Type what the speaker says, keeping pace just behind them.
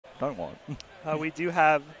don't want. We do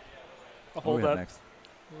have a hold up. Next?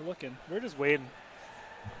 We're looking. We're just waiting.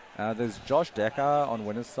 There's Josh Decker on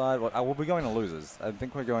winner's side. We'll be going to losers. I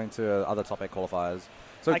think we're going to other top 8 qualifiers.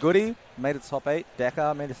 So Goody made it to top 8.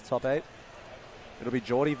 Decker made it to top 8. It'll be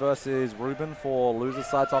Geordie versus Ruben for losers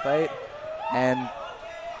side top 8. And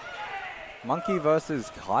Monke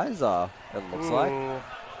versus Kaiza, it looks like.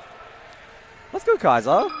 Let's go,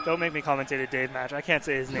 Kaiza. Don't make me commentate a Dave match. I can't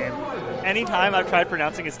say his name. Anytime I've tried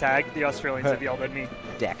pronouncing his tag, the Australians have yelled at me.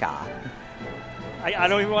 Decker. I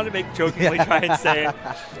don't even want to make jokingly try and say it.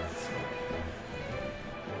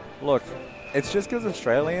 Look, it's just because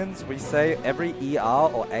Australians, we say every ER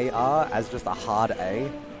or AR as just a hard A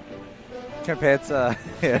compared to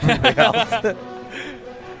everything else.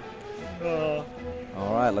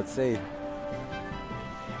 All right, let's see.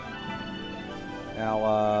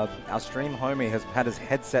 Our stream homie has had his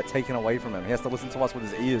headset taken away from him. He has to listen to us with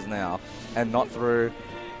his ears now, and not through,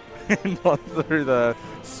 the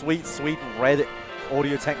sweet, sweet red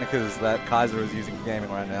Audio Technicas that Kaiza is using for gaming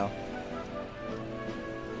right now.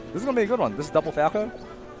 This is gonna be a good one. This is double Falco.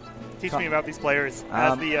 Teach me about these players.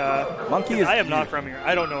 As the Monke is. I am not from here.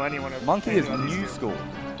 I don't know anyone. Monke is new school.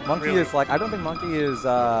 Monke Really? is like, I don't think Monke is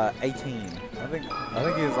 18. I think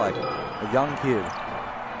he is like a young kid.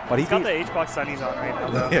 But he's got the H-Box sunnies on right now,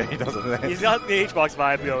 though. Yeah, he does. He's got the H-Box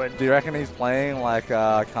vibe going. Do you reckon he's playing like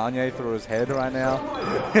Kanye through his head right now?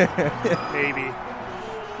 Maybe.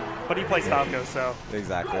 But he plays Falco, so.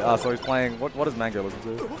 Exactly. Oh, so he's playing. What does Mango listen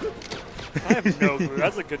to? I have no clue.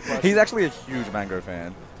 That's a good question. He's actually a huge Mango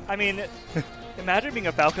fan. I mean, imagine being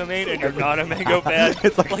a Falco main and you're not a Mango fan.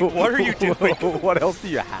 It's like what are you doing? What else do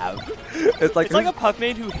you have? It's like a puff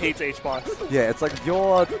main who hates H-Box. Yeah, it's like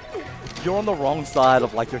you're on the wrong side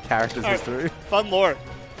of like your character's history. Fun lore.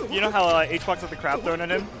 You know how H-Box had the crap thrown at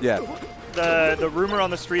him? Yeah. The rumor on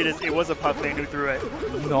the street is it was a puff main who threw it.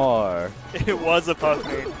 No. It was a puff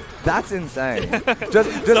main. That's insane.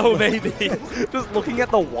 just so maybe. Just looking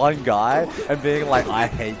at the one guy and being like, I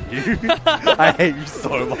hate you. I hate you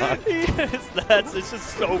so much. Yes, it's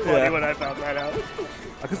just so funny when I found that out.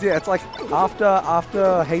 Because yeah, it's like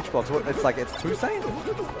after H-Box, it's like it's two Saint?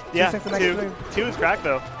 Yeah, two is crack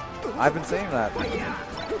though. I've been seeing that.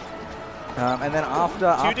 And then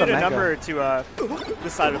after Two did a Mega, number to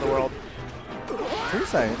this side of the world. Two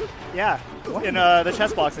Saint? Yeah, what? In the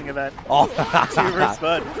chess boxing event. Oh, 2 versus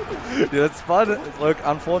Spud. Yeah, Spud. Look,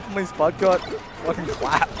 unfortunately, Spud got fucking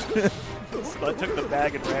clapped. Spud took the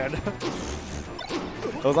bag and ran.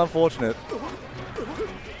 It was unfortunate.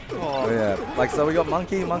 Oh. Yeah, like so we got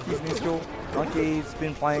Monke. Monke's new school. Monke's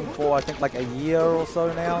been playing for I think like a year or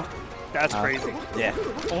so now. That's crazy. Yeah.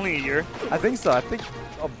 Only a year? I think so. I think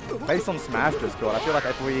based on Smash Discord, I feel like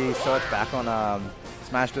if we search back on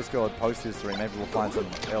Smash Discord post history, maybe we'll find some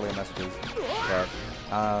earlier messages.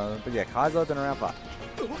 But yeah, Kaiza been around for.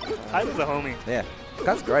 Kaiza's a homie. Yeah,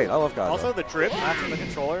 that's great. I love Kaiza. Also the drip matching the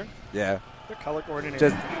controller. Yeah. They're color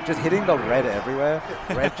coordinated. Just hitting the red everywhere.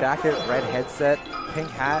 Red jacket, red headset, pink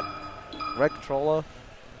hat, red controller.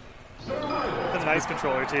 It's a nice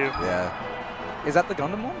controller too. Yeah. Is that the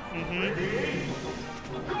Gundam one? Mm-hmm.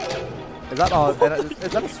 Is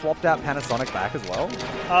that a swapped out Panasonic back as well?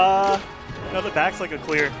 No, the back's like a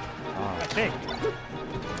clear. I think.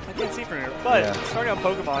 I can't see from here. But starting on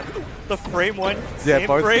Pokemon, the frame one, same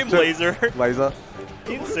frame laser. Laser.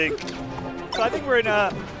 In sync. So I think we're in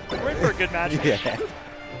for a good match. Yeah.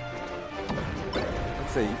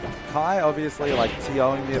 Let's see. Kai obviously like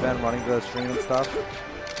TOing the event, running the stream and stuff.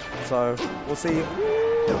 So we'll see.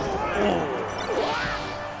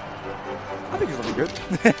 I think he's looking good.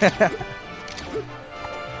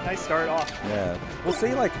 Nice start off. Yeah. We'll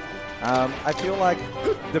see, like, I feel like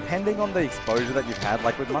depending on the exposure that you've had,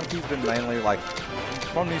 like with Monke's been mainly like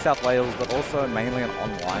from New South Wales, but also mainly an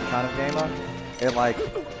online kind of gamer.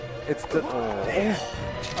 It's the...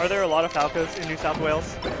 Are there a lot of Falcos in New South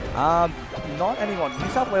Wales? Not anyone. New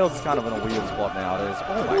South Wales is kind of in a weird spot nowadays.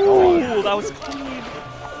 Oh my god. Ooh, that was clean.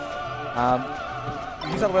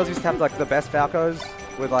 New South Wales used to have like the best Falcos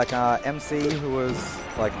with like MC, who was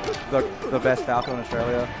like the best Falco in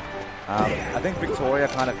Australia. I think Victoria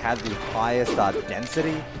kind of had the highest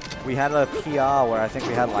density. We had a PR where I think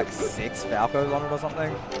we had like 6 Falcos on it or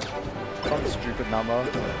something. Some stupid number.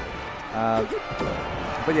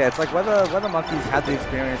 But yeah, it's like whether Monke's had the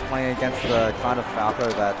experience playing against the kind of Falco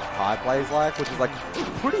that Kai plays like, which is like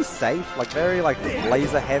pretty safe, like very like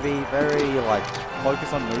laser heavy, very like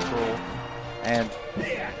focus on neutral, and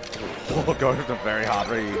go with a very hard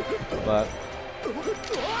read. But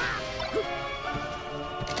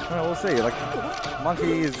we'll see. Like Monke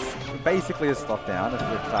is basically a stop down if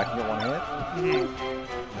I can get one hit.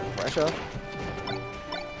 Pressure.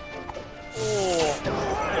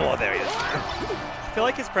 feel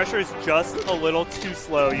like his pressure is just a little too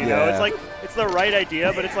slow, you know? It's like, it's the right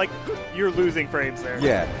idea, but it's like you're losing frames there.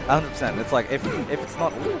 Yeah, 100%. It's like, if it's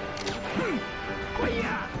not...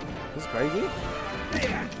 This is crazy.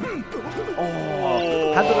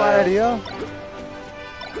 Oh, had the right idea.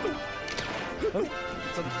 Oh,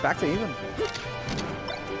 it's like back to even.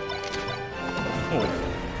 Oh.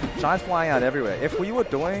 Shine's flying out everywhere. If we were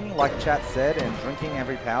doing, like chat said, and drinking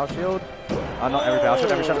every power shield, not every power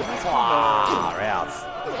shield, every shot, far out.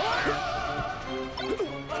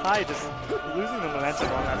 Kai just losing the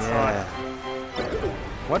momentum on that stock.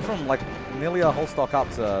 Went from like nearly a whole stock up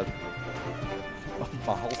to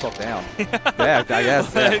a whole stock down. Yeah, I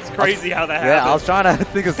guess. Yeah. It's crazy how that happened. Yeah, I was trying to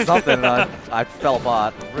think of something and I fell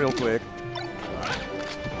apart real quick.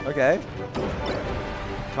 Okay.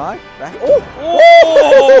 Kai, back. Oh!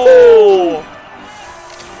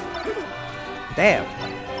 Damn.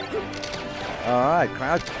 Alright,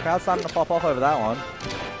 crowd starting to pop off over that one.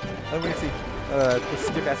 Let me see.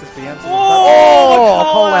 Skip SSBM. Oh!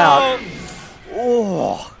 Call out.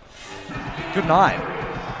 Oh! Good night.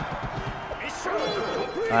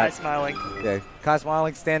 Kai smiling. Yeah, Kai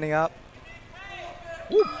smiling, standing up.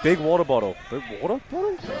 Ooh, big water bottle. Big water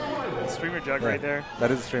bottle? Streamer jug right there.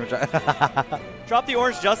 That is a streamer jug. Drop the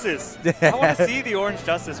orange justice. Yeah. I want to see the orange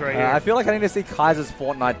justice right here. I feel like I need to see Kaiza's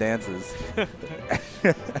Fortnite dances.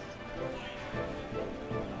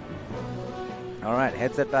 All right,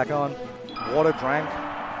 headset back on. Water drank.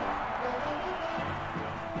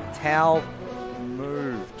 Towel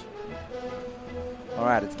moved. All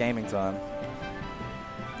right, it's gaming time.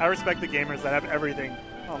 I respect the gamers that have everything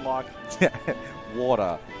on lock.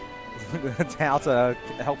 Water. Towel to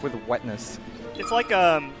help with wetness. It's like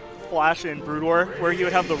Flash in Brood War, where he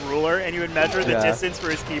would have the ruler and you would measure the distance for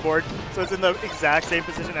his keyboard, so it's in the exact same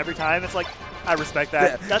position every time. It's like, I respect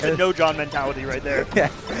that. That's a no John mentality right there.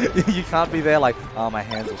 Yeah, you can't be there like, oh, my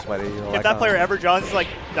hands are sweaty. If like, that player ever John's is like,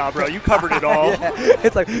 nah, bro, you covered it all.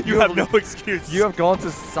 It's like you have no excuse. You have gone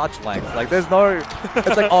to such lengths. Like, there's no.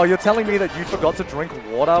 It's like, oh, you're telling me that you forgot to drink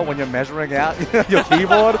water when you're measuring out your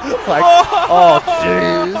keyboard? Like, oh,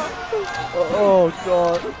 jeez. Oh,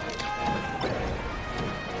 God.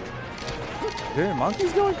 Dude,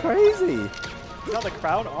 Monke's going crazy. He's got the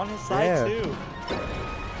crowd on his side, too.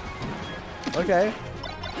 Okay.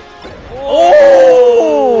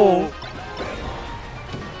 Oh!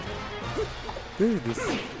 Dude, who's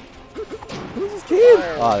this kid?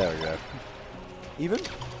 Oh, there we go. Even?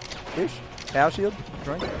 Ish? Power shield?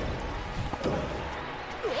 Drink? I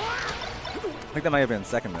think that may have been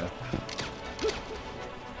second there.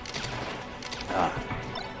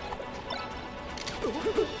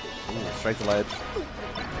 Ooh, straight to ledge.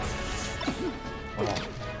 Oh.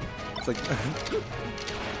 It's like...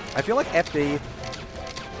 I feel like FD...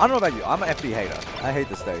 I don't know about you. I'm an FD hater. I hate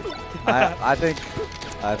this stage. I think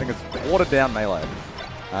it's watered down melee.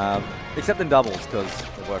 Except in doubles, because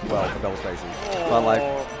it worked well for double spaces. But like,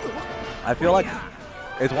 I feel like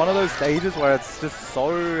it's one of those stages where it's just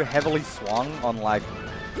so heavily swung on like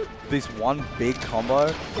this one big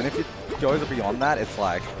combo, and if it goes beyond that, it's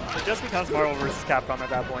like... It just becomes Marvel vs. Capcom at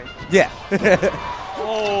that point. Yeah.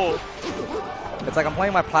 Oh! It's like I'm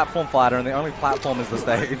playing my platform fighter, and the only platform is the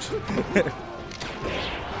stage.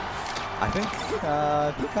 I think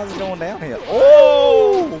Kaiza's going down here.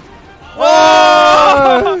 Oh!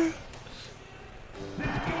 Oh!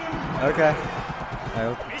 Okay.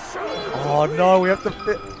 Oh no, we have to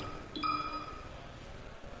fit.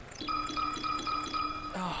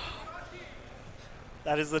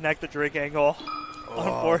 That is the neck to drink angle,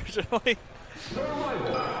 unfortunately.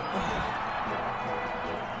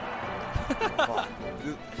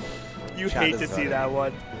 You hate to see that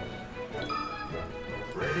one.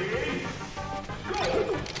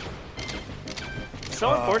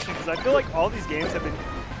 So unfortunate, because I feel like all these games have been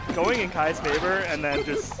going in Kai's favor, and then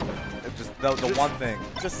just the one thing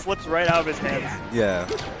just slips right out of his hands. Yeah.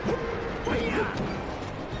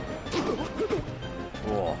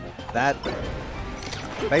 Oh, that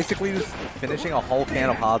basically just finishing a whole can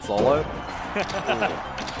of hard solo.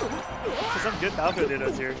 So some good Falco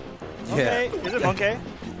dittos here. Yeah. Monke. Is it Monke?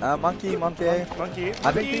 Monke. Monke.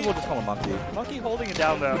 I think people just call him Monke. Monke holding it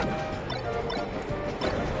down though.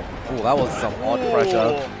 Oh, that was some odd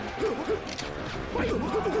pressure.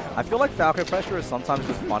 I feel like Falco pressure is sometimes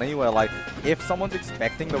just funny, where like if someone's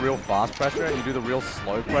expecting the real fast pressure and you do the real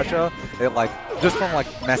slow pressure, it like just from like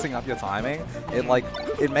messing up your timing,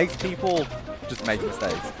 it makes people just make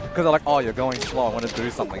mistakes because they're like, oh, you're going slow, I want to do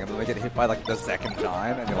something, and then they get hit by like the second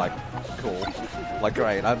giant, and you're like, cool, like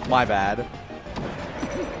great, my bad.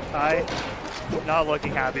 I not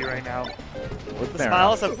looking happy right now. The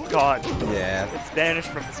smiles have gone. Yeah. It's vanished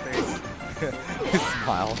from his face. His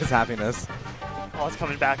smile, his happiness. Oh, it's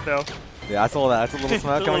coming back though. Yeah, I saw that. It's a little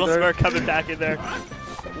smirk coming through. Smirk coming back in there.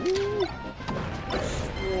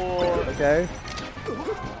 Okay.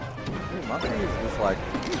 Ooh, Monkey is just like...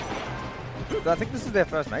 I think this is their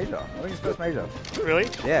first major. I think it's first major. Really?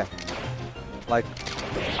 Yeah. Like,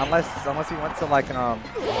 unless he went to like an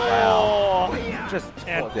wow. Just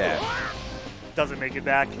yeah. Doesn't make it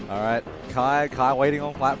back. All right, Kai waiting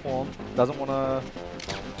on platform. Doesn't want to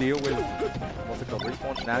deal with what's it called,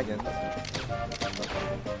 respawn shenanigans.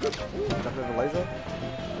 Jump over laser.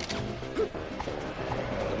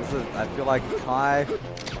 This is. I feel like Kai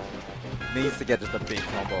needs to get just a big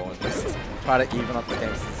combo and just try to even up the game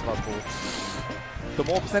as soon as possible. The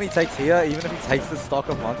more percent he takes here, even if he takes the stock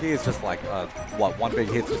of Monkey, it's just like, what, one big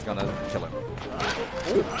hit's just gonna kill him.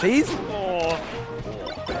 Ooh, cheese? Oh.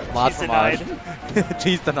 Large Cheese denied.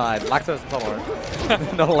 Cheese denied. Lactose intolerant.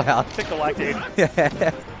 Not allowed. Take the lactate.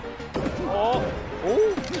 Yeah. Oh.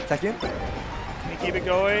 Ooh, second. Can we keep it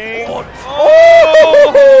going? Oh!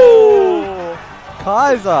 Oh!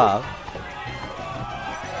 Kaiza!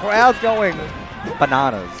 Crowd's going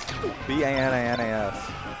bananas. B-A-N-A-N-A-S.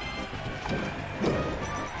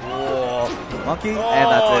 Whoa. Monkey, and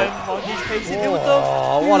that's it. And Monkey's pacing it with the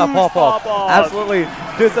what a pop-off. Absolutely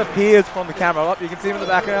disappears from the camera. Oh, you can see him in the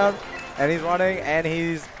background, and he's running, and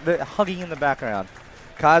he's hugging in the background.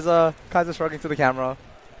 Kaiza shrugging to the camera.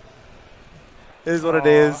 It is what it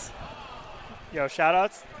is. Yo,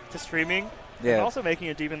 shout-outs to streaming. Yeah. And also making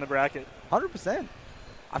it deep in the bracket. 100%.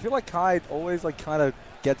 I feel like Kai always like kind of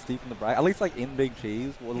gets deep in the bracket. At least like in Big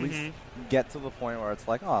Cheese, or at least get to the point where it's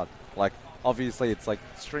like, oh, like obviously it's like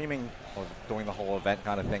streaming or doing the whole event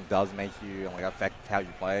kind of thing does make you like affect how you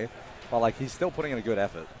play, but like he's still putting in a good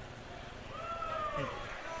effort.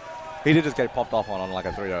 He did just get popped off on like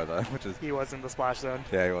a 3-0 though, which is... He was in the splash zone.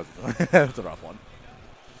 Yeah, he was. It's a rough one.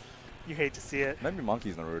 You hate to see it. Maybe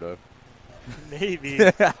Monkey's Naruto. Maybe.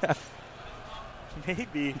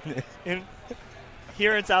 Maybe.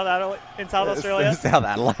 Here in South Adelaide, South Australia. South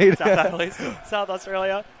Adelaide. South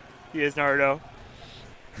Australia. He is Naruto.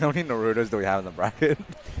 How many Narutos do we have in the bracket?